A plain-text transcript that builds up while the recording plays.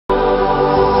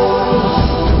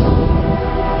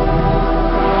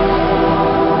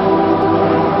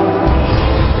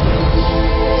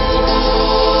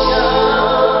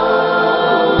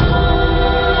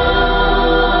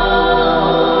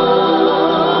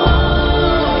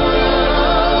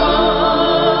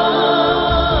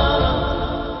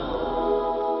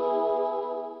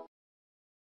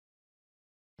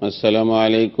السلام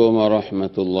عليكم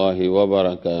ورحمة الله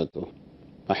وبركاته.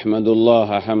 أحمد الله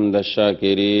حمد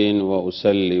الشاكرين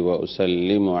وأصلي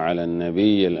وأسلم على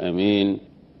النبي الأمين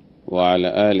وعلى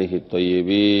آله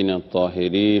الطيبين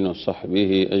الطاهرين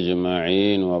وصحبه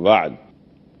أجمعين وبعد.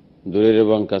 দূরের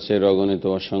এবং কাছের অগণিত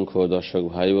অসংখ্য দর্শক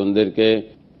ভাই বোনদেরকে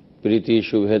প্রীতি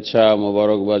শুভেচ্ছা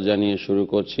মোবারকবাদ জানিয়ে শুরু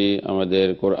করছি আমাদের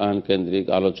কোরআন কেন্দ্রিক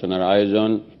আলোচনার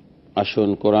আয়োজন। আসুন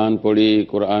কোরআন পড়ি,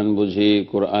 কোরআন বুঝি,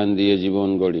 কোরআন দিয়ে জীবন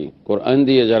গড়ি। কোরআন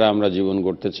দিয়ে যারা আমরা জীবন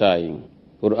গড়তে চাই,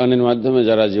 কোরআনের মাধ্যমে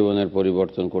যারা জীবনের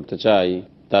পরিবর্তন করতে চাই,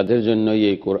 তাদের জন্যই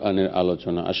এই কোরআনের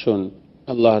আলোচনা। আসুন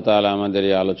আল্লাহ তাআলা আমাদের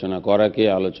এই আলোচনা করাকে,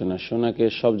 আলোচনা শোনাকে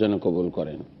সব যেন কবুল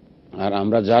করেন, আর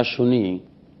আমরা যা শুনি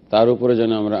তার উপরে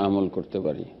যেন আমরা আমল করতে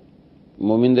পারি।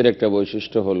 মুমিনদের একটা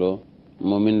বৈশিষ্ট্য হলো,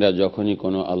 মুমিনরা যখনই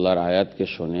কোনো আল্লাহর আয়াতকে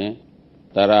শোনে,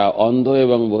 তারা অন্ধ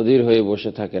এবং বধির হয়ে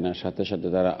বসে থাকে না, সাথে সাথে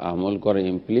তারা আমল করে,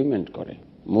 ইমপ্লিমেন্ট করে।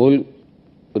 মূল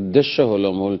উদ্দেশ্য হলো,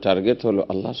 মূল টার্গেট হলো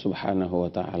আল্লাহ সুবহানাহু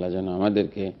ওয়া তাআলা যেন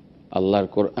আমাদেরকে আল্লাহর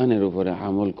কোরআনের উপরে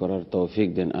আমল করার তৌফিক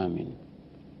দেন, আমিন।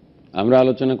 আমরা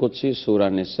আলোচনা করছি সূরা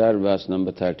নিসার ভার্স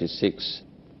নাম্বার 36।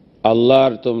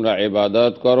 আল্লাহর তোমরা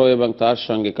ইবাদত করো এবং তার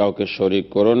সঙ্গে কাউকে শরীক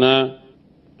করো না,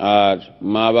 আর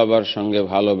মা বাবার সঙ্গে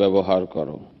ভালো ব্যবহার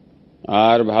করো,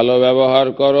 আর ভালো ব্যবহার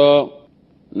করো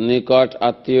নিকট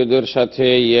আত্মীয়দের সাথে,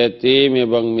 ইয়েতিম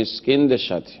এবং মিসকিনদের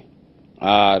সাথে,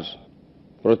 আর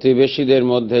প্রতিবেশীদের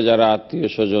মধ্যে যারা আত্মীয়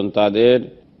স্বজন তাদের,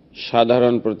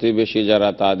 সাধারণ প্রতিবেশী যারা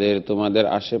তাদের, তোমাদের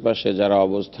আশেপাশে যারা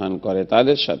অবস্থান করে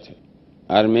তাদের সাথে,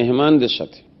 আর মেহমানদের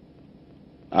সাথে,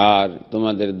 আর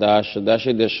তোমাদের দাস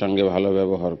দাসীদের সঙ্গে ভালো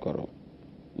ব্যবহার করো।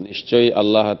 নিশ্চয়ই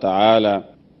আল্লাহ তাআলা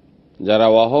যারা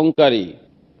অহংকারী,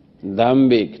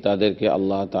 দাম্ভিক, তাদেরকে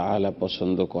আল্লাহ তাআলা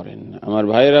পছন্দ করেন না। আমার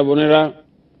ভাইয়েরা বোনেরা,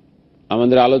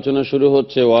 আমাদের আলোচনা শুরু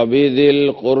হচ্ছে ওয়াবিদিল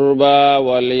কুরবা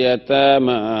ওয়াল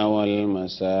ইয়াতামা ওয়াল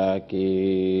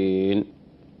মাসাকিন।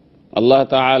 আল্লাহ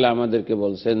তাআলা আমাদেরকে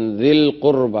বলছেন যিল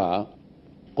কুরবা।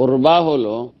 কুরবা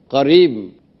হলো করিব,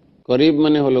 করিব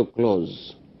মানে হলো ক্লোজ,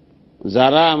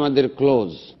 যারা আমাদের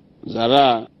ক্লোজ, যারা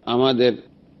আমাদের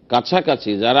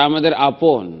কাছাকাছি, যারা আমাদের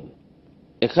আপন।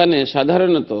 এখানে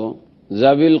সাধারণত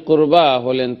জাবিল কুরবা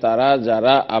হলেন তারা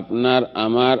যারা আপনার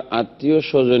আমার আত্মীয়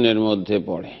স্বজনের মধ্যে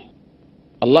পড়ে।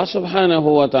 আল্লাহ সুবহানাহু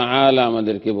ওয়া তাআলা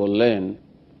আমাদেরকে বললেন,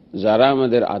 যারা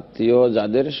আমাদের আত্মীয়,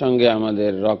 যাদের সঙ্গে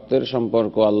আমাদের রক্তের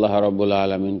সম্পর্ক আল্লাহ রাব্বুল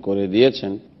আলামিন করে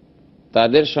দিয়েছেন,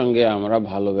 তাদের সঙ্গে আমরা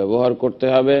ভালো ব্যবহার করতে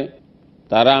হবে।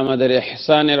 তারা আমাদের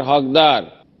ইহসানের হকদার,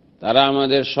 তারা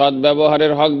আমাদের সৎ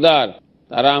ব্যবহারের হকদার,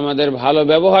 তারা আমাদের ভালো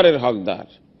ব্যবহারের হকদার।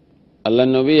 আল্লাহ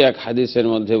নবী এক হাদিসের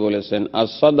মধ্যে বলেছেন,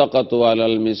 আস-সাদাকাতু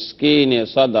আলাল মিসকিনি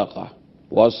সাদাকা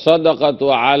ওয়াস-সাদাকাতু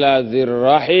আলা যির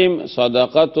রাহিম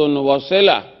সাদাকাতুন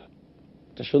ওয়াসিলা।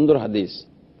 একটা সুন্দর হাদিস।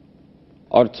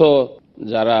 অর্থ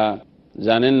যারা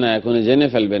জানেন না এখনই জেনে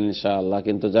ফেলবেন ইনশাআল্লাহ,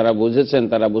 কিন্তু যারা বুঝেছেন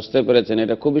তারা বুঝতে পেরেছেন,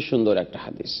 এটা খুবই সুন্দর একটা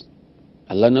হাদিস।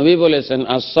 আল্লাহ নবী বলেছেন,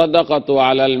 আস-সাদাকাতু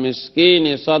আলাল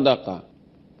মিসকিনি সাদাকা।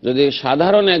 যদি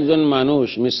সাধারণ একজন মানুষ,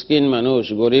 মিসকিন মানুষ,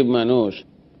 গরিব মানুষ,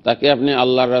 তাকে আপনি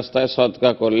আল্লাহর রাস্তায়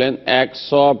সদকা করলেন, এক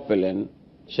সওয়াব পেলেন।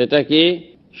 সেটা কি?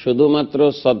 শুধুমাত্র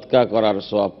সদকা করার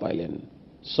সওয়াব পাইলেন।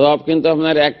 সওয়াব কিন্তু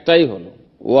আপনার একটাই হলো,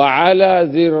 ওয়া আলা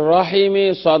যির রাহিমি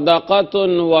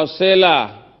সাদাকাতুন ওয়াসিলা।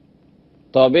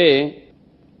 তবে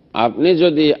আপনি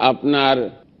যদি আপনার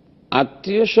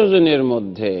আত্মীয় স্বজনের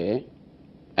মধ্যে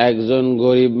একজন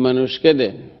গরিব মানুষকে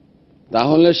দেন,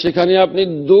 তাহলে সেখানে আপনি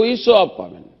 2 সওয়াব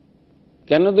পাবেন।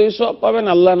 কেন 2 সওয়াব পাবেন?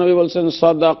 আল্লাহ নবী বলছেন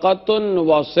সাদাকাতুন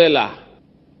ওয়াসিলা।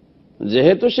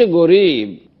 যেহেতু সে গরিব,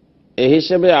 এই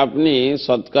হিসেবে আপনি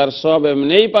সদকার সওয়াব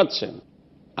এমনিই পাচ্ছেন।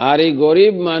 আর এই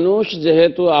গরিব মানুষ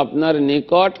যেহেতু আপনার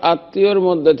নিকট আত্মীয়র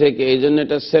মধ্যে থেকে, এই জন্য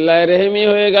এটা সেলায়ে রেহেমি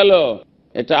হয়ে গেল,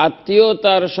 এটা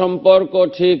আত্মীয়তার সম্পর্ক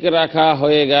ঠিক রাখা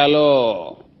হয়ে গেল।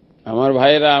 আমার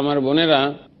ভাইয়েরা, আমার বোনেরা,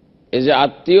 এই যে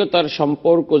আত্মীয়তার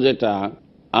সম্পর্ক, যেটা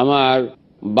আমার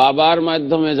বাবার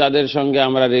মাধ্যমে যাদের সঙ্গে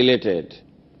আমরা রিলেটেড,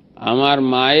 আমার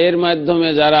মায়ের মাধ্যমে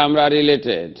যারা আমরা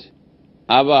রিলেটেড,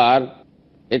 আবার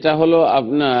এটা হলো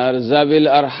আপনার জাবিল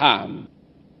আরহাম।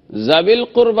 জাবিল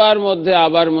কুরবার মধ্যে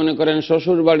আবার মনে করেন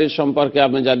শ্বশুর বাড়ির সম্পর্কে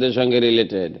আপনি যাদের সঙ্গে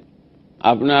রিলেটেড,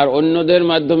 আপনার অন্যদের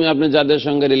মাধ্যমে আপনি যাদের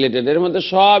সঙ্গে রিলেটেড, এর মধ্যে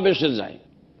সব এসে যায়।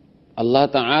 আল্লাহ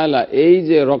তাআলা এই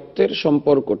যে রক্তের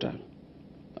সম্পর্কটা,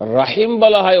 রাহিম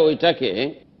বলা হয় ওইটাকে,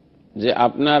 যে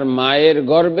আপনার মায়ের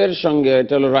গর্ভের সঙ্গে,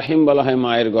 এটা হলো রাহিম বলা হয়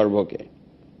মায়ের গর্ভকে।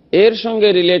 এর সঙ্গে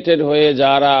রিলেটেড হয়ে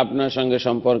যারা আপনার সঙ্গে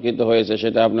সম্পর্কিত হয়েছে,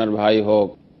 সেটা আপনার ভাই হোক,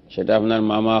 সেটা আপনার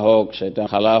মামা হোক, সেটা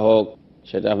খালা হোক,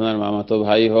 সেটা আপনার মামাতো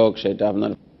ভাই হোক, সেটা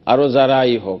আপনার আরো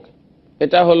যারাই হোক,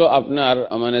 এটা হলো আপনার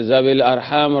মানে জাবিল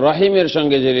আরহাম, রাহিমের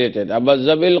সঙ্গে যে রিলেটেড। আবার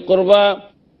জাবিল কুরবা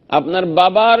আপনার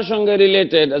বাবার সঙ্গে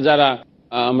রিলেটেড যারা,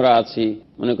 আমরা আছি,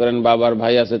 মনে করেন বাবার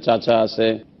ভাই আছে, চাচা আছে,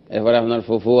 এরপরে আপনার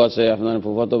ফুফু আছে, আপনার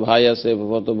ফুফাতো ভাই আছে,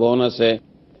 ফুফাতো বোন আছে,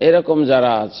 এরকম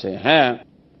যারা আছে, হ্যাঁ,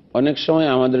 অনেক সময়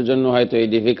আমাদের জন্য হয়তো এই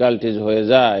ডিফিকাল্টিজ হয়ে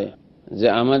যায় যে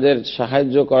আমাদের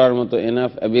সাহায্য করার মতো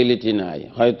এনাফ অ্যাবিলিটি নাই।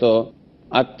 হয়তো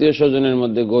আত্মীয় স্বজনের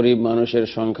মধ্যে গরিব মানুষের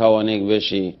সংখ্যাও অনেক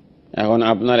বেশি। এখন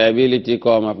আপনার অ্যাবিলিটি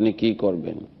কম, আপনি কি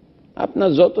করবেন? আপনার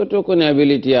যতটুকুন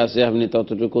অ্যাবিলিটি আছে আপনি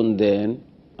ততটুকুন দেন,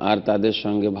 আর তাদের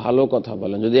সঙ্গে ভালো কথা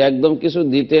বলেন। যদি একদম কিছু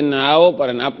দিতে নাও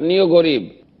পারেন, আপনিও গরিব,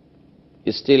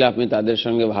 স্টিল আপনি তাদের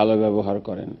সঙ্গে ভালো ব্যবহার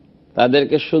করেন,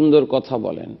 তাদেরকে সুন্দর কথা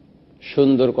বলেন।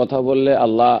 সুন্দর কথা বললে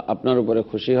আল্লাহ আপনার উপরে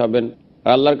খুশি হবেন।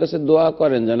 আর আল্লাহর কাছে দোয়া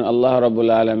করেন যেন আল্লাহ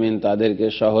রাব্বুল আলামিন তাদেরকে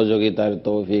সহযোগিতার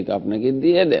তৌফিক আপনাকে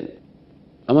দিয়ে দেন।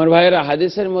 আমার ভাইয়েরা,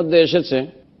 হাদিসের মধ্যে এসেছে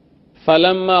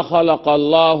ফালাম্মা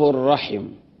খালাকাল্লাহুর রাহিম,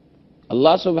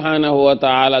 আল্লাহ সুবহানাহু ওয়া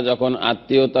তাআলা যখন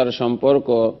আত্মীয়তার সম্পর্ক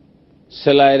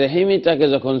সেলাই রহিমিটাকে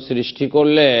যখন সৃষ্টি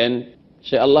করলেন,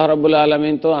 সে আল্লাহ রাব্বুল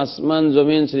আলামিন তো আসমান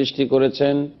জমিন সৃষ্টি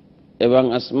করেছেন, এবং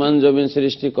আসমান জমিন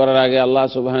সৃষ্টি করার আগে আল্লাহ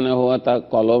সুবহানাহু ওয়া তাআলা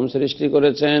কলম সৃষ্টি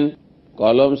করেছেন।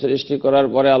 কলম সৃষ্টি করার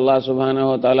পরে আল্লাহ সুবহানাহু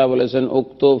ওয়া তাআলা বলেছেন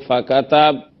উকতুব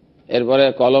ফাকাতাব, এরপরে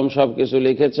কলম সবকিছু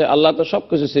লিখেছে। আল্লাহ তো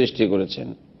সবকিছু সৃষ্টি করেছেন।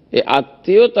 এই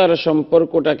আত্মীয়তার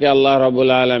সম্পর্কটাকে আল্লাহ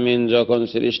রাব্বুল আলামিন যখন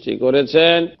সৃষ্টি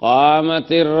করেছেন,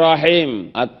 কামাতির রাহিম,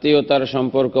 আত্মীয়তার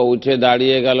সম্পর্ক উঠে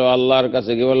দাঁড়িয়ে গেল আল্লাহর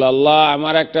কাছে, কি বলল, আল্লাহ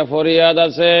আমার একটা ফরিয়াদ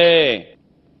আছে।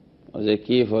 যে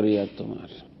কি ফরিয়াদ তোমার?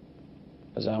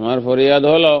 আমার ফরিয়াদ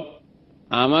হলো,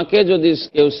 আমাকে যদি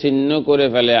কেউ ছিন্ন করে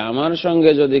ফেলে, আমার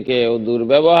সঙ্গে যদি কেউ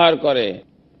দুর্ব্যবহার করে,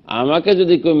 আমাকে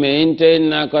যদি কেউ মেইনটেইন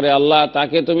না করে, আল্লাহ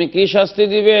তাকে তুমি কি শাস্তি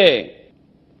দিবে?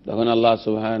 তখন আল্লাহ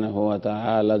সুবহানাহু ওয়া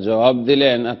তাআলা জবাব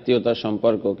দিলেন আত্মীয়তার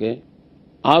সম্পর্ককে,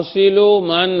 আসিলু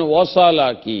মান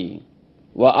ওয়াসালাকি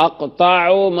ওয়া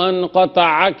আকতাউ মান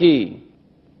কাতাআকি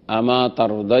আমা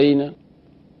তারদাইনা।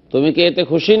 তুমি কি এতে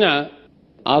খুশি না?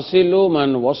 আসিলু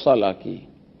মান ওয়াসালাকি,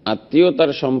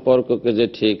 আত্মীয়তার সম্পর্ককে যে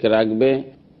ঠিক রাখবে,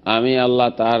 আমি আল্লাহ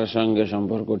তার সঙ্গে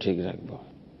সম্পর্ক ঠিক রাখব।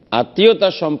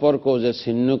 আত্মীয়তার সম্পর্ক যে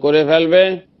ছিন্ন করে ফেলবে,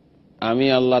 আমি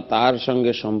আল্লাহ তার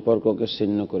সঙ্গে সম্পর্ককে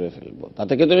ছিন্ন করে ফেলবো।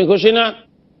 তাতে কি তুমি খুশি না?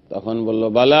 তখন বলল,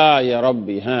 বালা ইয়া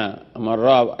রব্বি, হ্যাঁ আমার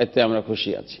রব, এতে আমরা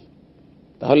খুশি আছি।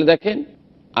 তাহলে দেখেন,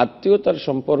 আত্মীয়তার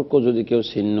সম্পর্ক যদি কেউ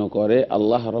ছিন্ন করে,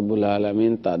 আল্লাহ রাব্বুল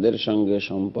আলামিন তাদের সঙ্গে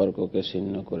সম্পর্ককে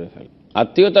ছিন্ন করে ফেলে।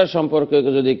 আত্মীয়তার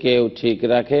সম্পর্ককে যদি কেউ ঠিক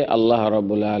রাখে, আল্লাহ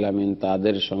রাব্বুল আলামিন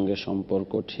তাদের সঙ্গে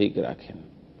সম্পর্ক ঠিক রাখেন।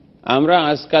 আমরা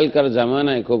আজকালকার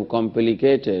জামানায় খুব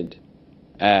কমপ্লিকেটেড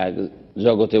এক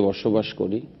জগতে বসবাস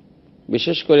করি।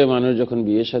 বিশেষ করে মানুষ যখন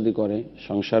বিয়ে শাদী করে,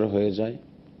 সংসার হয়ে যায়,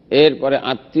 এরপরে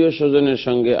আত্মীয় স্বজনের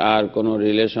সঙ্গে আর কোনো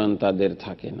রিলেশন তাদের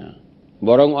থাকে না।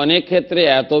 বরং অনেক ক্ষেত্রে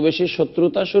এত বেশি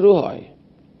শত্রুতা শুরু হয়,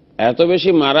 এত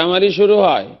বেশি মারামারি শুরু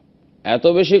হয়, এত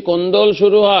বেশি কোন্দল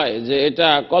শুরু হয় যে এটা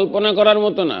কল্পনা করার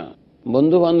মতো না।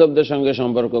 বন্ধু বান্ধবদের সঙ্গে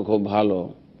সম্পর্ক খুব ভালো,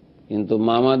 কিন্তু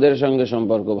মামাদের সঙ্গে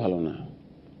সম্পর্ক ভালো না,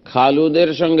 খালুদের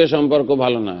সঙ্গে সম্পর্ক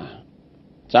ভালো না,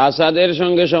 চাচাদের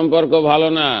সঙ্গে সম্পর্ক ভালো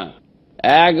না।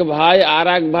 এক ভাই আর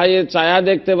এক ভাইয়ের ছায়া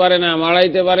দেখতে পারে না,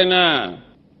 মাড়াইতে পারে না।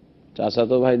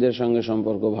 চাচাতো ভাইদের সঙ্গে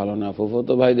সম্পর্ক ভালো না,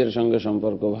 ফুফুতো ভাইদের সঙ্গে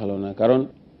সম্পর্ক ভালো না, কারণ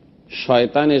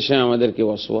শয়তান এসে আমাদেরকে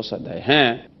ওয়াসওয়াসা দেয়।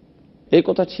 হ্যাঁ, এই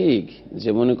কথা ঠিক যে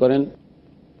মনে করেন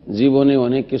জীবনে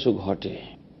অনেক কিছু ঘটে,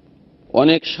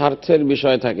 অনেক স্বার্থের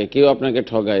বিষয় থাকে। কেউ আপনাকে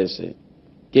ঠগাইছে,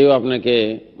 কেউ আপনাকে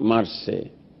মারছে,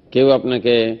 কেউ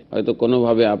আপনাকে হয়তো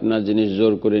কোনোভাবে আপনার জিনিস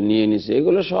জোর করে নিয়ে নিছে,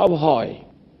 এগুলো সব হয়।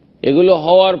 এগুলো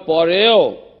হওয়ার পরেও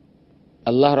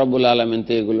আল্লাহ রাব্বুল আলামিন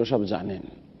তো এগুলো সব জানেন।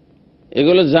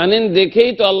 এগুলো জানেন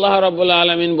দেখেই তো আল্লাহ রাব্বুল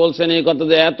আলামিন বলছেন এই কথা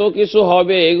যে এত কিছু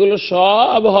হবে, এগুলো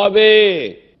সব হবে,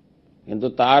 কিন্তু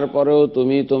তারপরেও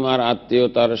তুমি তোমার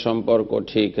আত্মীয়তার সম্পর্ক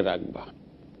ঠিক রাখবা,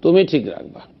 তুমি ঠিক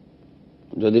রাখবা।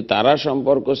 যদি তারা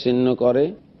সম্পর্ক ছিন্ন করে,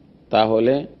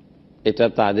 তাহলে এটা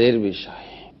তাদের বিষয়।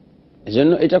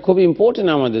 এজন্য এটা খুব ইম্পর্টেন্ট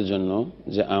আমাদের জন্য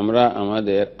যে আমরা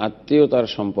আমাদের আত্মীয়তার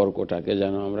সম্পর্কটাকে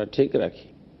যেন আমরা ঠিক রাখি।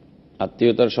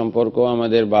 আত্মীয়তার সম্পর্ক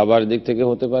আমাদের বাবার দিক থেকে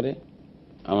হতে পারে,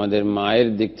 আমাদের মায়ের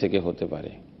দিক থেকে হতে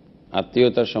পারে।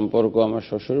 আত্মীয়তার সম্পর্ক আমার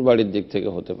শ্বশুর বাড়ির দিক থেকে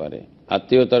হতে পারে।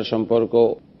 আত্মীয়তার সম্পর্ক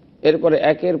এরপরে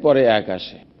একের পরে এক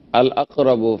আসে। আল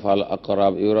আকরাবু ফাল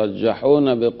আকরাব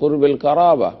ইউরাজ্জাহুনা বিকুরবিল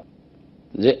কারাবা,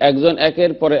 যে একজন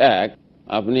একের পরে এক,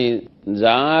 আপনি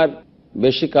যার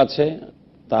বেশি কাছে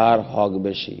তার হক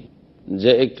বেশি,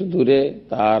 যে একটু দূরে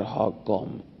তার হক কম।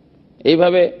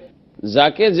 এইভাবে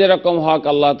যাকে যেরকম হক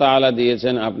আল্লাহ তাআলা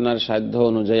দিয়েছেন, আপনার সাধ্য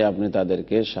অনুযায়ী আপনি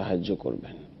তাদেরকে সাহায্য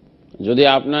করবেন। যদি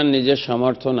আপনার নিজের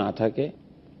সামর্থ্য না থাকে,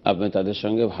 আপনি তাদের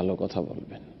সঙ্গে ভালো কথা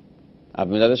বলবেন,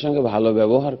 আপনি তাদের সঙ্গে ভালো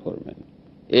ব্যবহার করবেন।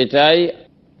 এটাই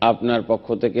আপনার পক্ষ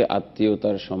থেকে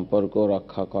আত্মীয়তার সম্পর্ক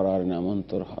রক্ষা করার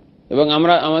নামান্তর হয়। এবং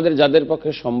আমরা আমাদের যাদের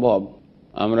পক্ষে সম্ভব,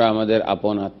 আমরা আমাদের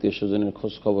আপন আত্মীয় স্বজনের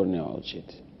খোঁজ খবর নেওয়া উচিত,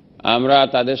 আমরা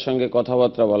তাদের সঙ্গে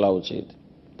কথাবার্তা বলা উচিত,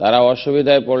 তারা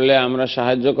অসুবিধায় পড়লে আমরা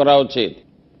সাহায্য করা উচিত,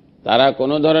 তারা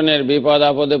কোনো ধরনের বিপদ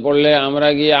আপদে পড়লে আমরা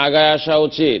গিয়ে আগায় আসা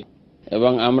উচিত,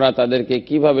 এবং আমরা তাদেরকে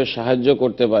কিভাবে সাহায্য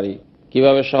করতে পারি,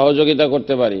 কিভাবে সহযোগিতা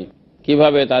করতে পারি,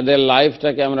 কিভাবে তাদের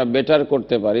লাইফটাকে আমরা বেটার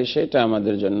করতে পারি, সেটা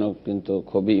আমাদের জন্য কিন্তু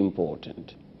খুবই ইম্পর্টেন্ট।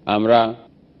 আমরা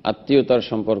আত্মীয়তার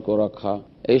সম্পর্ক রক্ষা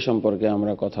এই সম্পর্কে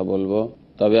আমরা কথা বলবো।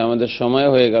 তবে আমাদের সময়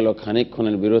হয়ে গেল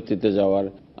খানিকক্ষণের বিরতিতে যাওয়ার।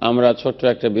 আমরা ছোট্ট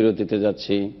একটা বিরতিতে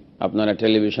যাচ্ছি। আপনারা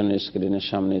টেলিভিশনের স্ক্রিনের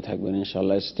সামনেই থাকবেন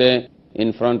ইনশাআল্লাহ। Stay in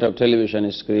front of television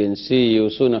screen. See you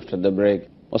soon after the break.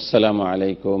 Wassalamu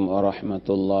alaikum wa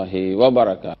rahmatullahi wa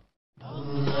barakatuh.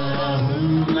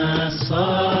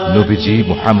 নবীজি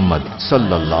মুহাম্মদ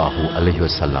সাল্লাল্লাহু আলাইহি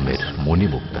ওয়াসাল্লামের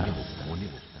মণিমুক্তা।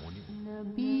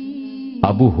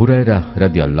 আবু হুরায়রা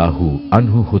রাদিয়াল্লাহু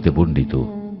আনহু হতে বর্ণিত,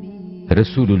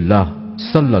 রাসূলুল্লাহ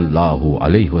সাল্লাল্লাহু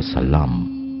আলাইহি ওয়াসাল্লাম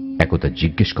একদা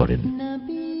জিজ্ঞেস করেন,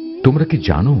 তোমরা কি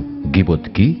জানো গীবত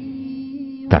কি?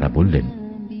 তারা বললেন,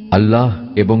 আল্লাহ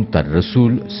এবং তার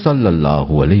রাসূল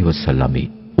সাল্লাল্লাহু আলাইহি ওয়াসাল্লামই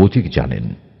অধিক জানেন।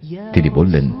 তিনি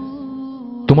বললেন,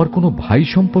 তোমার কোনো ভাই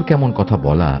সম্পর্কে এমন কথা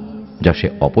বলা যা সে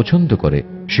অপছন্দ করে,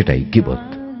 সেটাই গীবত।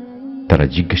 তারা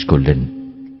জিজ্ঞেস করলেন,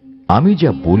 আমি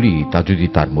যা বলি তা যদি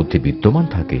তার মধ্যে বিদ্যমান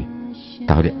থাকে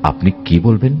তাহলে আপনি কি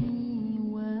বলবেন?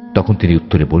 তখন তিনি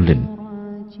উত্তরে বললেন,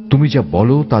 তুমি যা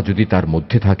বলো তা যদি তার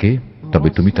মধ্যে থাকে তবে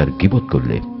তুমি তার গীবত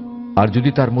করলে, আর যদি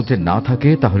তার মধ্যে না থাকে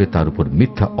তাহলে তার উপর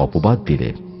মিথ্যা অপবাদ দিলে।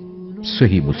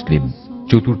 সহিহ মুসলিম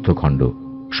 ৪র্থ খণ্ড,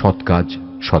 সৎ কাজ,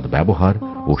 সদ্ব্যবহার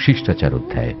ও শিষ্টাচার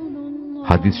অধ্যায়,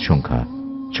 হাদিস সংখ্যা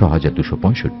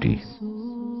 ৬২৬৫।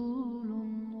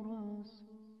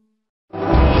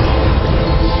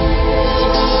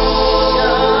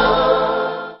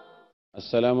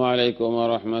 Assalamu alaikum wa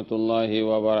rahmatullahi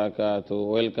wa barakatuh.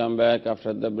 Welcome back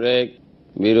after the break.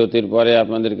 বিরতির পরে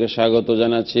আপনাদেরকে স্বাগত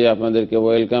জানাচ্ছি, আপনাদেরকে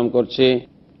ওয়েলকাম করছি।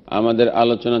 আমাদের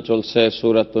আলোচনা চলছে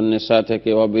সূরাতুন নিসা থেকে,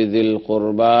 ওয়াবিযিল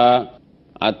কুরবা,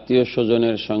 আত্মীয়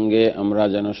স্বজনের সঙ্গে আমরা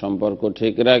যেন সম্পর্ক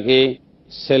ঠিক রাখি,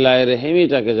 সেলাই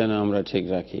রেহেমিটাকে যেন আমরা ঠিক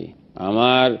রাখি।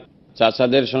 আমার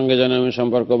চাচাদের সঙ্গে যেন আমি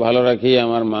সম্পর্ক ভালো রাখি,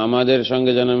 আমার মামাদের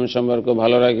সঙ্গে যেন আমি সম্পর্ক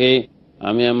ভালো রাখি,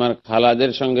 আমি আমার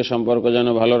খালাদের সঙ্গে সম্পর্ক যেন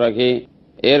ভালো রাখি।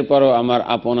 এরপরও আমার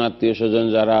আপন আত্মীয় স্বজন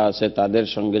যারা আছে তাদের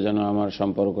সঙ্গে যেন আমার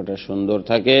সম্পর্কটা সুন্দর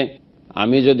থাকে।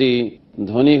 আমি যদি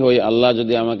ধনী হই, আল্লাহ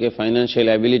যদি আমাকে ফাইন্যান্সিয়াল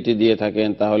অ্যাবিলিটি দিয়ে থাকেন,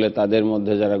 তাহলে তাদের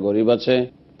মধ্যে যারা গরিব আছে,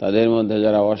 তাদের মধ্যে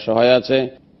যারা অসহায় আছে,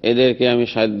 এদেরকে আমি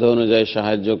সাধ্য অনুযায়ী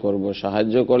সাহায্য করব।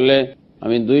 সাহায্য করলে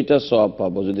আমি দুইটা সওয়াব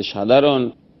পাবো। যদি সাধারণ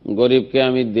গরিবকে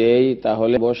আমি দেই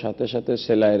তাহলে সাথে সাথে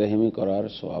সেলাই রেহেমি করার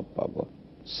সওয়াব পাবো।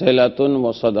 সেলাতুন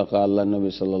ওয়া সাদাকা, আল্লাহ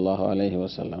নবী সাল্লাল্লাহু আলাইহি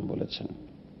ওয়াসাল্লাম বলেছেন।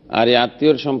 আর এই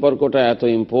আত্মীয়র সম্পর্কটা এত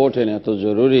ইম্পর্টেন্ট, এত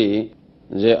জরুরি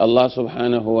যে আল্লাহ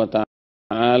সুবহানাহু ওয়া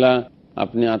তাআলা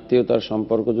আপনি আত্মীয়তার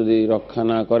সম্পর্ক যদি রক্ষা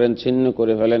না করেন, ছিন্ন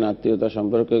করে ফেলেন, আত্মীয়তার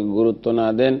সম্পর্কে গুরুত্ব না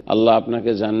দেন, আল্লাহ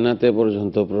আপনাকে জান্নাতে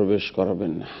পর্যন্ত প্রবেশ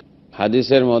করাবেন না।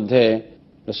 হাদিসের মধ্যে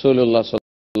রাসূলুল্লাহ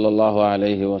সাল্লাল্লাহু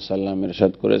আলাইহি ওয়াসাল্লাম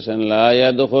ইরশাদ করেছেন, লা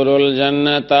ইয়াদখুলুল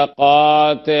জান্নাতা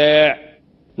কাতি',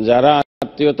 যারা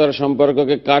আত্মীয়তার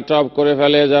সম্পর্ককে কাট অফ করে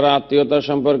ফেলে, যারা আত্মীয়তার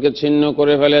সম্পর্কে ছিন্ন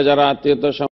করে ফেলে, যারা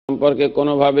আত্মীয়তার সম্পর্কে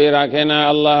কোনোভাবেই রাখে না,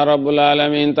 আল্লাহ রাব্বুল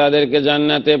আলামিন তাদেরকে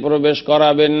জান্নাতে প্রবেশ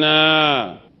করাবেন না।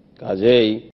 কাজেই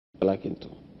কিন্তু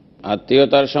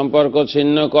আত্মীয়তার সম্পর্ক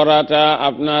ছিন্ন করাটা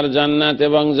আপনার জান্নাত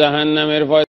এবং জাহান্নামের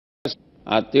ফয়সালা।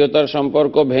 আত্মীয়তার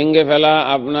সম্পর্ক ভেঙে ফেলা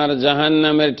আপনার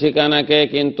জাহান্নামের ঠিকানাকে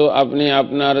কিন্তু আপনি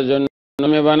আপনার জন্য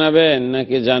বানাবেন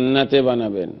নাকি জান্নাতে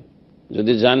বানাবেন?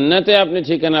 যদি জান্নাতে আপনি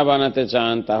ঠিকানা বানাতে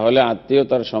চান তাহলে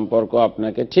আত্মীয়তার সম্পর্ক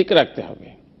আপনাকে ঠিক রাখতে হবে।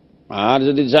 আর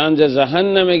যদি চান যে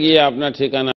জাহান্নামে গিয়ে আপনার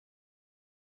ঠিকানা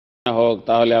হোক,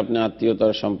 তাহলে আপনি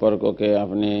আত্মীয়তার সম্পর্ককে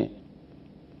আপনি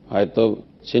হয়তো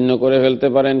ছিন্ন করে ফেলতে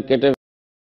পারেন, কেটে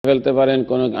ফেলতে পারেন,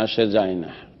 কোনো আসে যায়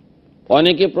না।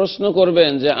 অনেকে প্রশ্ন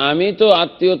করবেন যে আমি তো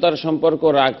আত্মীয়তার সম্পর্ক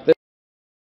রাখতে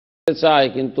চাই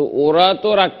কিন্তু ওরা তো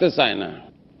রাখতে চায় না,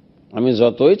 আমি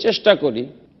যতই চেষ্টা করি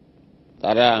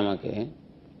তারা আমাকে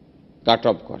কাট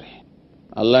অফ করে।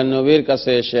 আল্লাহ নবীর কাছে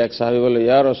এসে এক সাহাবী বলল,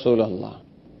 ইয়া রাসূলুল্লাহ,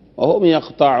 ওহুম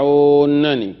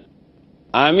ইয়াকতাউনানি,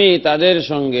 আমি তাদের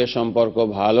সঙ্গে সম্পর্ক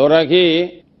ভালো রাখি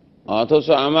অথচ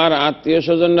আমার আত্মীয়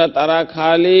স্বজনরা তারা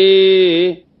খালি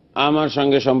আমার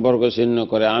সঙ্গে সম্পর্ক ছিন্ন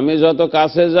করে। আমি যত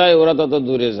কাছে যাই ওরা তত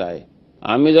দূরে যায়,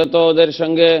 আমি যত ওদের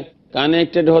সঙ্গে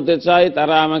কানেক্টেড হতে চাই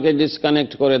তারা আমাকে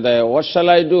ডিসকানেক্ট করে দেয়। হোয়াট শ্যাল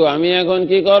আই ডু, আমি এখন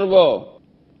কি করব?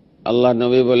 আল্লাহ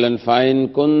নবী বললেন, ফাইন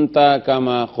কুনতা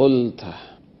কামা কুলতা,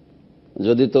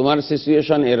 যদি তোমার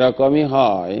সিচুয়েশন এরকমই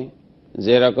হয় যে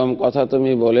এরকম কথা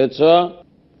তুমি বলেছ,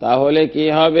 তাহলে কি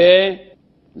হবে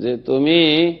যে তুমি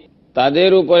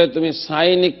তাদের উপরে তুমি ছাই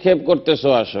নিক্ষেপ করতেছো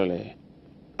আসলে।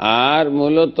 আর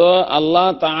মূলত আল্লাহ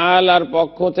তাআলার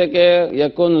পক্ষ থেকে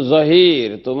ইয়াকুন জহির,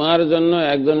 তোমার জন্য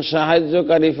একজন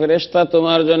সাহায্যকারী ফেরেশতা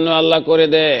তোমার জন্য আল্লাহ করে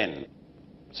দেন।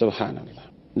 সুবহানাল্লাহ।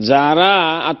 যারা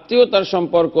আত্মীয়তার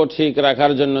সম্পর্ক ঠিক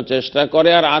রাখার জন্য চেষ্টা করে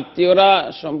আর আত্মীয়রা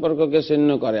সম্পর্ককে ছিন্ন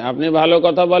করে, আপনি ভালো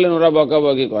কথা বলেন ওরা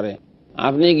বকাবকি করে,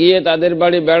 আপনি গিয়ে তাদের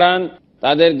বাড়ি বেড়ান,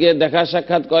 তাদের গিয়ে দেখা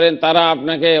সাক্ষাৎ করেন, তারা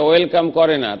আপনাকে ওয়েলকাম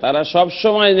করে না, তারা সব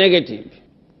সময় নেগেটিভ।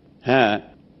 হ্যাঁ,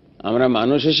 আমরা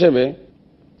মানুষ হিসেবে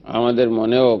আমাদের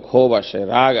মনেও ক্ষোভ আসে,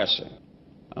 রাগ আসে।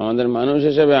 আমাদের মানুষ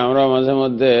হিসেবে আমরা মাঝে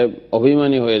মধ্যে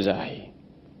অভিমানী হয়ে যাই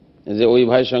যে ওই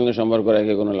ভাইয়ের সঙ্গে সম্পর্ক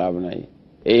রেখে কোনো লাভ নাই,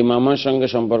 এই মামার সঙ্গে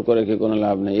সম্পর্ক রেখে কোনো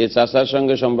লাভ নেই, এই চাচার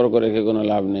সঙ্গে সম্পর্ক রেখে কোনো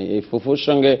লাভ নেই, এই ফুফুর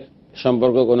সঙ্গে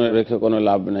সম্পর্ক রেখে কোনো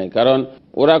লাভ নেই, কারণ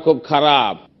ওরা খুব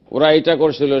খারাপ, ওরা এটা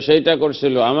করছিল, সেইটা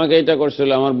করছিল, আমাকে এটা করছিল,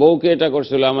 আমার বউকে এটা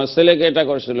করছিল, আমার ছেলেকে এটা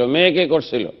করছিল, মেয়েকে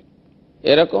করছিল।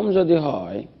 এরকম যদি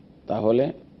হয় তাহলে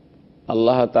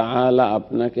আল্লাহ তাআলা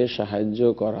আপনাকে সাহায্য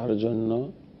করার জন্য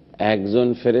একজন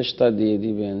ফেরেশতা দিয়ে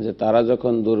দিবেন, যে তারা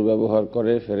যখন দুর্ব্যবহার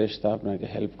করে ফেরেশতা আপনাকে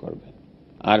হেল্প করবে।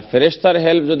 আর ফেরেশতার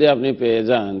হেল্প যদি আপনি পেয়ে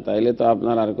যান তাইলে তো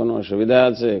আপনার আর কোনো অসুবিধা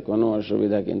আছে? কোনো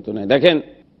অসুবিধা কিন্তু নাই। দেখেন,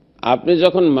 আপনি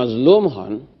যখন মাজলুম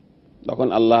হন তখন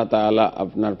আল্লাহ তাআলা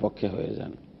আপনার পক্ষে হয়ে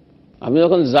যান। আপনি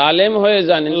যখন জালেম হয়ে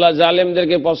যান, আল্লাহ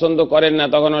জালেমদেরকে পছন্দ করেন না,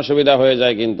 তখন অসুবিধা হয়ে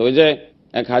যায়। কিন্তু ওই যে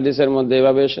এক হাদিসের মধ্যে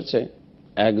এভাবে এসেছে,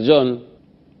 একজন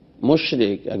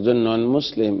মুশরিক, একজন নন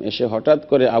মুসলিম এসে হঠাৎ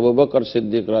করে আবু বকর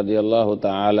সিদ্দিক রাদিয়াল্লাহু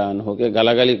তাআলা আনহুকে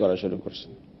গালাগালি করা শুরু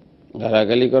করছেন।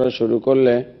 গালাগালি করা শুরু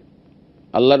করলে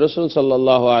আল্লাহ রসুল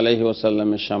সাল্লাল্লাহু আলাইহি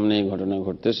ওয়াসাল্লামের সামনে এই ঘটনা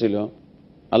ঘটতেছিল।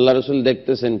 আল্লাহ রসুল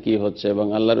দেখতেছেন কি হচ্ছে এবং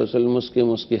আল্লাহ রসুল মুস্কি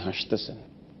মুস্কি হাসতেছেন।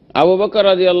 আবু বকর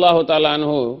রাদিয়াল্লাহু তাআলা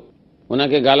আনহু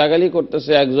ওনাকে গালাগালি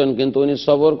করতেছে একজন, কিন্তু উনি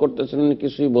সবর করতেছেন, উনি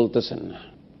কিছুই বলতেছেন না।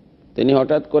 তিনি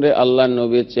হঠাৎ করে আল্লাহর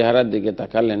নবীর চেহারার দিকে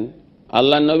তাকালেন।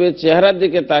 আল্লাহর নবীর চেহারার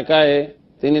দিকে তাকায়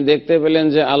তিনি দেখতে পেলেন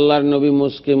যে আল্লাহর নবী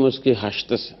মুস্কি মুস্কি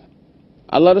হাসতেছেন।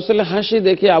 আল্লাহ রসুলের হাসি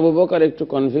দেখে আবু বকর একটু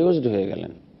কনফিউজড হয়ে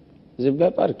গেলেন যে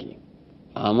ব্যাপার কি,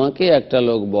 আমাকে একটা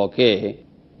লোক বকে,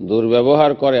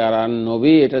 দুর্ব্যবহার করে, আর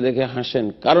নবী এটা দেখে হাসেন,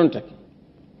 কারণটা কি?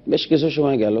 বেশ কিছু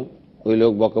সময় গেল, ওই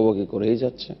লোক বকাবকি করেই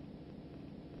যাচ্ছে।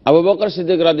 আবু বকর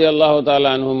সিদ্দিক রাদিয়াল্লাহু তাআলা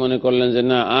আনহু মনে করলেন যে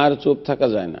না, আর চুপ থাকা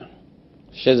যায় না,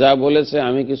 সে যা বলেছে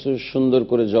আমি কিছু সুন্দর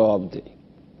করে জবাব দিই।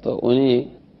 তো উনি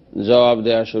জবাব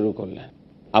দেওয়া শুরু করলেন।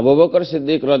 আবু বকর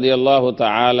সিদ্দিক রাদিয়াল্লাহু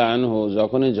তাআলা আনহু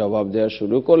যখনই জবাব দেওয়া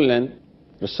শুরু করলেন,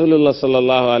 রাসূলুল্লাহ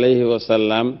সাল্লাল্লাহু আলাইহি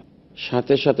ওয়াসাল্লাম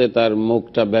সাথে সাথে তার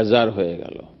মুখটা বেজার হয়ে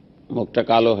গেল, মুখটা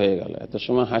কালো হয়ে গেল। এত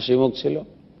সময় হাসি মুখ ছিল,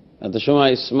 এত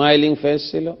সময় স্মাইলিং ফেস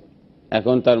ছিল,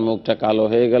 এখন তার মুখটা কালো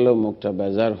হয়ে গেল, মুখটা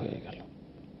বেজার হয়ে গেল।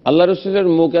 আল্লাহ রসুলের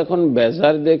মুখ এখন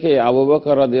বেজার দেখে আবু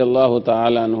বকর রাদিয়াল্লাহু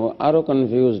তাআলা আনহু আরো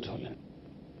কনফিউজড হলেন।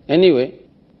 এনিওয়ে,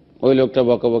 ওই লোকটা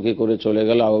বকাবকি করে চলে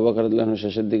গেল। আবু বকর রাদিয়াল্লাহু আনহু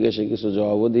শেষের দিকে এসে কিছু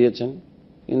জবাবও দিয়েছেন,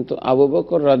 কিন্তু আবু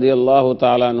বকর রাদিয়াল্লাহু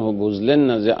তাআলা আনহু বুঝলেন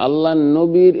না যে আল্লাহর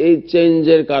নবীর এই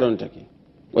চেঞ্জের কারণটা কি।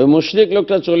 ওই মুশরিক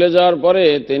লোকটা চলে যাওয়ার পরে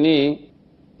তিনি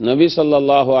নবী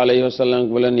সাল্লাল্লাহু আলাইহি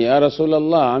ওয়াসাল্লামকে বলেন, ইয়া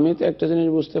রাসূলুল্লাহ, আমি তো একটা জিনিস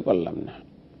বুঝতে পারলাম না,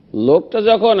 লোকটা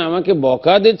যখন আমাকে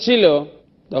বকা দিচ্ছিল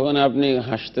তখন আপনি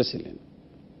হাসতেছিলেন,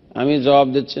 আমি জবাব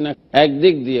দিচ্ছি না,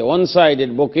 একদিক দিয়ে ওয়ান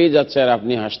সাইডেড বকেই যাচ্ছে আর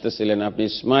আপনি হাসতেছিলেন, আপনি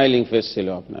স্মাইলিং ফেস ছিল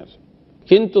আপনার।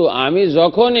 কিন্তু আমি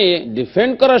যখনই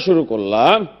ডিফেন্ড করা শুরু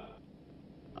করলাম,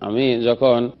 আমি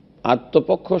যখন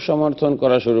আত্মপক্ষ সমর্থন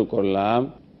করা শুরু করলাম,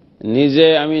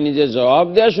 আমি নিজে জবাব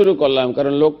দেওয়া শুরু করলাম,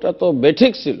 কারণ লোকটা তো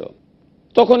বেঠিক ছিল,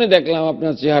 তখনই দেখলাম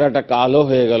আপনার চেহারাটা কালো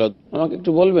হয়ে গেল। আমাকে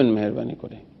একটু বলবেন মেহেরবানি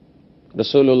করে?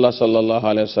 রাসূলুল্লাহ সাল্লাল্লাহু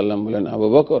আলাইহি ওয়াসাল্লাম বলেন, আবু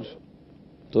বকর,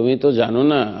 তুমি তো জানো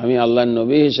না আমি আল্লাহর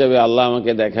নবী হিসেবে আল্লাহ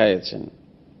আমাকে দেখাইছেন,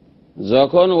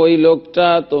 যখন ওই লোকটা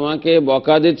তোমাকে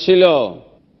বকা দিচ্ছিল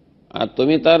আর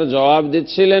তুমি তার জবাব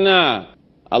দিচ্ছিলে না,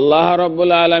 আল্লাহ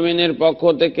রাব্বুল আলামিনের পক্ষ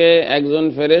থেকে একজন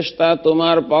ফেরেশতা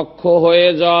তোমার পক্ষ হয়ে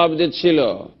জবাব দিচ্ছিল,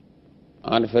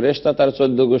 আর ফেরেশতা তার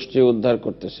 14 গোষ্ঠী উদ্ধার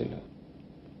করতেছিল।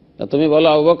 তা তুমি বলো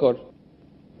আবু বকর,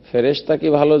 ফেরেশতা কি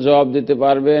ভালো জবাব দিতে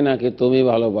পারবে নাকি তুমি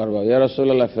ভালো পারবে? ইয়া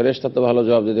রাসূলুল্লাহ, ফেরেশতা তো ভালো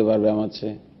জবাব দিতে পারবে আমার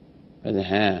চেয়ে।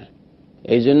 হ্যাঁ,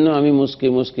 এই জন্য আমি মুস্কি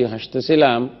মুস্কি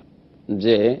হাসতেছিলাম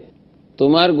যে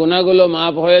তোমার গুনাহগুলো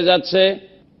মাফ হয়ে যাচ্ছে,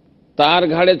 তার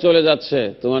ঘাড়ে চলে যাচ্ছে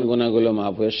তোমার গুনাহগুলো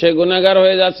মাফ হয়ে, সে গুনাহগার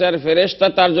হয়ে যাচ্ছে আর ফেরেশতা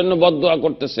তার জন্য বদদুয়া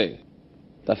করতেছে।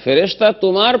 তা ফেরেশতা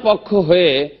তোমার পক্ষ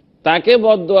হয়ে তাকে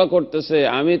বদদুয়া করতেছে,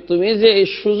 তুমি যে এই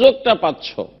সুযোগটা পাচ্ছ,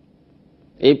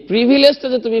 এই প্রিভিলেজটা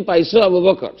যে তুমি পাইছো আবু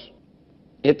বকর,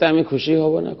 এতে আমি খুশি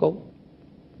হব না? কও,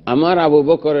 আমার আবু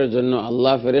বকরের জন্য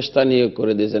আল্লাহ ফেরেশতা নিয়োগ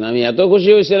করে দিয়েছেন, আমি এত খুশি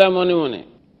হয়েছিলাম মনে মনে।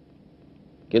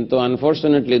 কিন্তু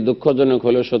আনফরচুনেটলি, দুঃখজনক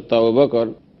হলেও সত্য, আবু বকর,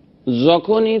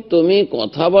 যখনই তুমি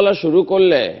কথা বলা শুরু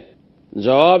করলে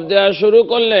জবাব দেওয়া শুরু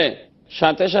করলে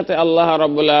সাথে সাথে আল্লাহ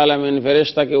রাব্বুল আলামিন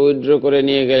ফেরেশতাকে উইথড্র করে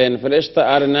নিয়ে গেলেন, ফেরেশতা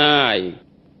আর নাই।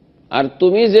 আর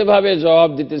তুমি যেভাবে জবাব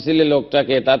দিতেছিলে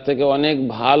লোকটাকে, তার থেকে অনেক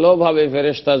ভালোভাবে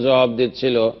ফেরেশতা জবাব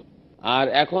দিচ্ছিল। আর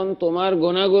এখন তোমার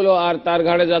গুনাহগুলো আর তার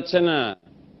ঘাড়ে যাচ্ছে না,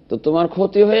 তো তোমার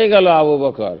ক্ষতি হয়ে গেল আবু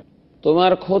বকর।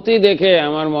 তোমার ক্ষতি দেখে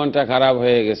আমার মনটা খারাপ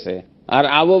হয়ে গেছে। আর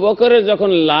আবু বকরের যখন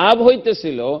লাভ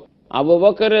হইতেছিল, আবু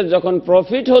বকরের যখন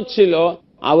প্রফিট হচ্ছিল,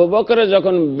 আবু বকরের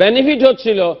যখন বেনিফিট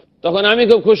হচ্ছিল, তখন আমি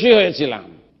খুব খুশি হয়েছিলাম।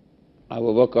 আবু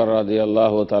বকর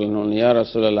রাদিয়াল্লাহু তাআলা বললেন, ইয়া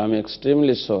রাসূলুল্লাহ, আমি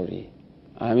এক্সট্রিমলি সরি,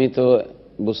 আমি তো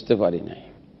বুঝতে পারি নাই,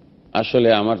 আসলে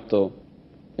আমার তো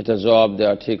এটা জবাব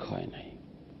দেওয়া ঠিক হয় নাই।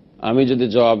 আমি যদি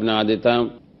জবাব না দিতাম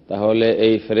তাহলে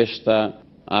এই ফেরেশতা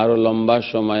আরো লম্বা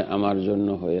সময় আমার জন্য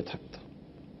হয়ে থাকত।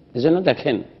 এজন্য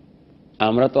দেখেন,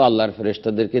 আমরা তো আল্লাহর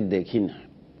ফেরেশতাদেরকে দেখি না।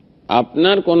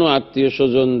 আপনার কোনো আত্মীয়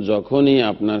স্বজন যখনই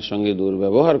আপনার সঙ্গে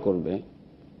দুর্ব্যবহার করবে,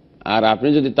 আর আপনি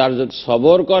যদি তার যদি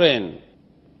সবর করেন,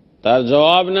 তার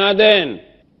জবাব না দেন,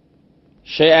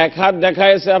 সে এক হাত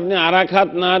দেখাইছে আপনি আর এক হাত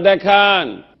না দেখান,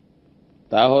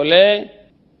 তাহলে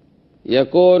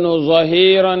ইয়াকুনু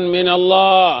যহিরান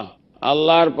মিনাল্লাহ,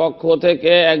 আল্লাহর পক্ষ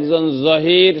থেকে একজন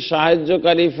জহির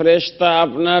সাহায্যকারী ফেরেশতা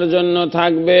আপনার জন্য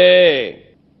থাকবে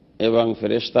এবং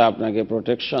ফেরেশতা আপনাকে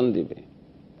প্রোটেকশন দিবে,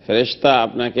 ফেরেশতা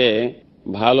আপনাকে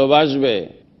ভালোবাসবে,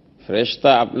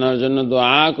 ফেরেশতা আপনার জন্য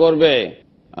দোয়া করবে।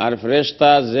 আর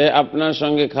ফেরেশতা যে আপনার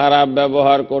সঙ্গে খারাপ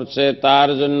ব্যবহার করছে তার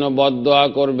জন্য বদদোয়া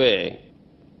করবে।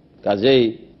 কাজেই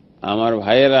আমার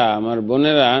ভাইয়েরা, আমার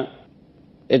বোনেরা,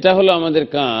 এটা হলো আমাদের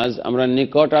কাজ। আমরা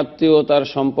নিকট আত্মীয়তার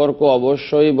সম্পর্ক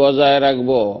অবশ্যই বজায়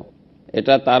রাখব।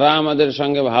 এটা তারা আমাদের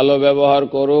সঙ্গে ভালো ব্যবহার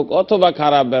করুক অথবা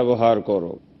খারাপ ব্যবহার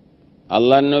করুক।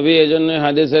 আল্লাহর নবী এজন্য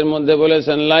হাদিসের মধ্যে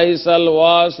বলেছেন, লাইসাল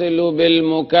ওয়াসিলু বিল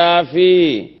মুকাফি,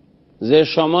 যে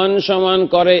সমান সমান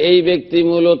করে এই ব্যক্তি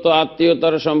মূলত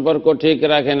আত্মীয়তার সম্পর্ক ঠিক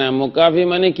রাখে না। মুকাফি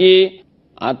মানে কি?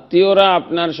 আত্মীয়রা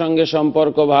আপনার সঙ্গে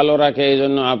সম্পর্ক ভালো রাখে, এই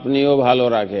জন্য আপনিও ভালো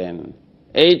রাখেন।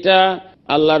 এইটা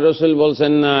আল্লাহ রসুল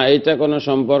বলছেন না, এইটা কোনো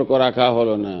সম্পর্ক রাখা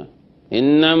হলো না।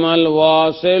 ইন্নামাল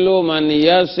ওয়াসিলু মান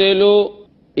ইয়াসিলু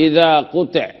ইযা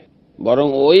কুতা, বরং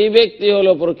ওই ব্যক্তি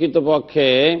হলো প্রকৃতপক্ষে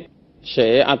সে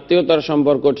আত্মীয়তার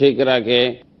সম্পর্ক ঠিক রাখে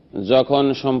যখন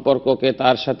সম্পর্ককে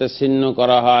তার সাথে ছিন্ন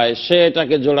করা হয়, সে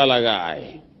এটাকে জোড়া লাগায়।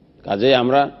 কাজে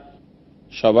আমরা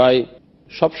সবাই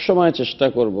সবসময় চেষ্টা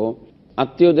করব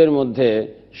আত্মীয়দের মধ্যে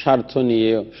স্বার্থ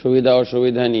নিয়ে, সুবিধা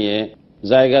অসুবিধা নিয়ে,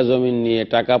 জায়গা জমিন নিয়ে,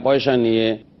 টাকা পয়সা নিয়ে,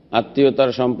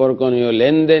 আত্মীয়তার সম্পর্ক নিয়ে,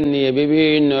 লেনদেন নিয়ে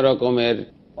বিভিন্ন রকমের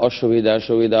অসুবিধা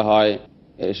সুবিধা হয়,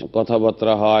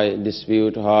 কথাবার্তা হয়,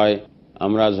 ডিসপিউট হয়,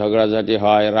 আমরা ঝগড়াঝাটি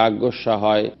হয়, রাগ গোসা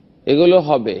হয়, এগুলো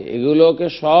হবে। এগুলোকে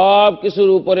সব কিছুর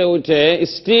উপরে উঠে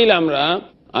স্টিল আমরা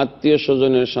আত্মীয়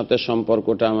স্বজনের সাথে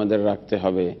সম্পর্কটা আমাদের রাখতে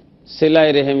হবে, সিলাই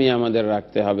রেহেমি আমাদের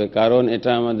রাখতে হবে, কারণ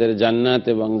এটা আমাদের জান্নাত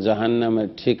এবং জাহান্নামের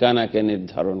ঠিকানাকে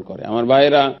নির্ধারণ করে। আমার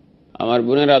ভাইরা, আমার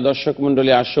বোনেরা, দর্শক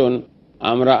মণ্ডলী, আসুন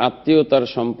আমরা আত্মীয়তার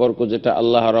সম্পর্ক যেটা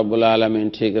আল্লাহ রাব্বুল আলামিন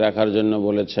ঠিক রাখার জন্য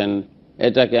বলেছেন,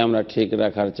 এটাকে আমরা ঠিক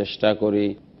রাখার চেষ্টা করি।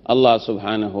 আল্লাহ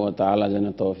সুবহানাহু ওয়া তাআলা যেন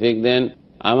তৌফিক দেন।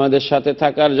 আমাদের সাথে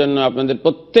থাকার জন্য আপনাদের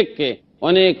প্রত্যেককে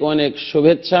অনেক অনেক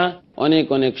শুভেচ্ছা, অনেক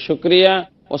অনেক শুকরিয়া।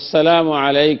 আসসালামু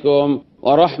আলাইকুম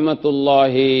ওয়া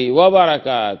রাহমাতুল্লাহি ওয়া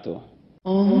বারাকাতুহু।